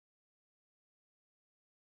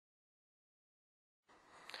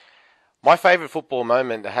My favourite football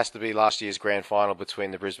moment has to be last year's grand final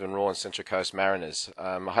between the Brisbane Roar and Central Coast Mariners.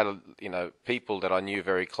 I had, people that I knew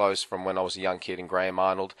very close from when I was a young kid in Graham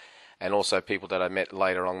Arnold, and also people that I met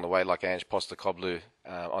later along the way, like Ange Postecoglou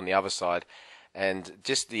on the other side, and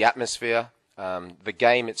just the atmosphere. The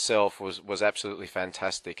game itself was absolutely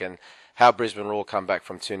fantastic, and how Brisbane Roar come back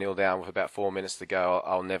from 2-0 down with about 4 minutes to go,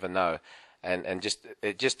 I'll never know, and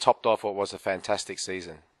it just topped off what was a fantastic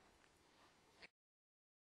season.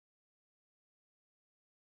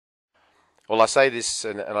 Well, I say this,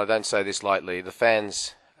 and I don't say this lightly. The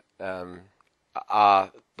fans um,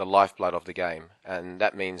 are the lifeblood of the game, and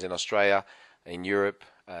that means in Australia, in Europe,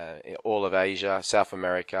 in all of Asia, South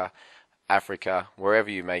America, Africa, wherever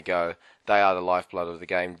you may go, they are the lifeblood of the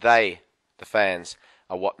game. They, the fans,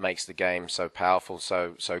 are what makes the game so powerful,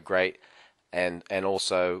 so great, and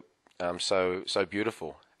also so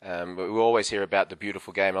beautiful. But we always hear about the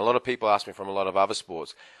beautiful game. A lot of people ask me from a lot of other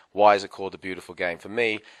sports, why is it called the beautiful game? For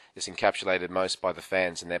me, it's encapsulated most by the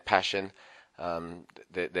fans and their passion,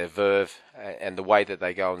 their verve, and the way that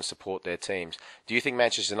they go and support their teams. Do you think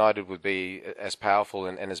Manchester United would be as powerful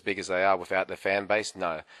and as big as they are without their fan base?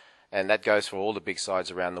 No. And that goes for all the big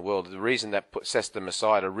sides around the world. The reason that sets them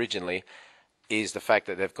aside originally is the fact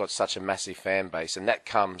that they've got such a massive fan base, and that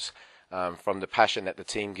comes from the passion that the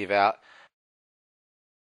team give out.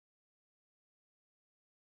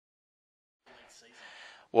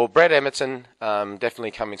 Well, Brad Emerton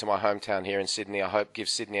definitely coming to my hometown here in Sydney. I hope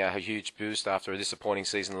gives Sydney a huge boost after a disappointing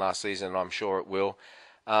season last season, and I'm sure it will.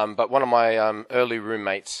 But one of my early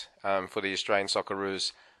roommates for the Australian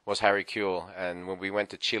Socceroos was Harry Kewell, and when we went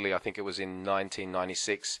to Chile, I think it was in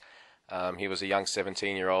 1996, he was a young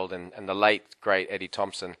 17-year-old, and the late, great Eddie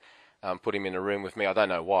Thompson put him in a room with me. I don't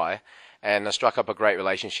know why. And I struck up a great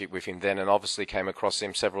relationship with him then, and obviously came across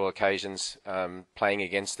him several occasions playing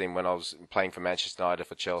against him when I was playing for Manchester United,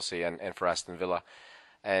 for Chelsea, and for Aston Villa.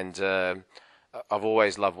 And I've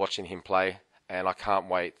always loved watching him play, and I can't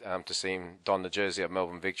wait to see him don the jersey of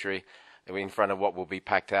Melbourne Victory in front of what will be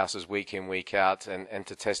packed houses week in, week out, and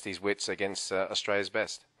to test his wits against Australia's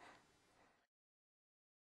best.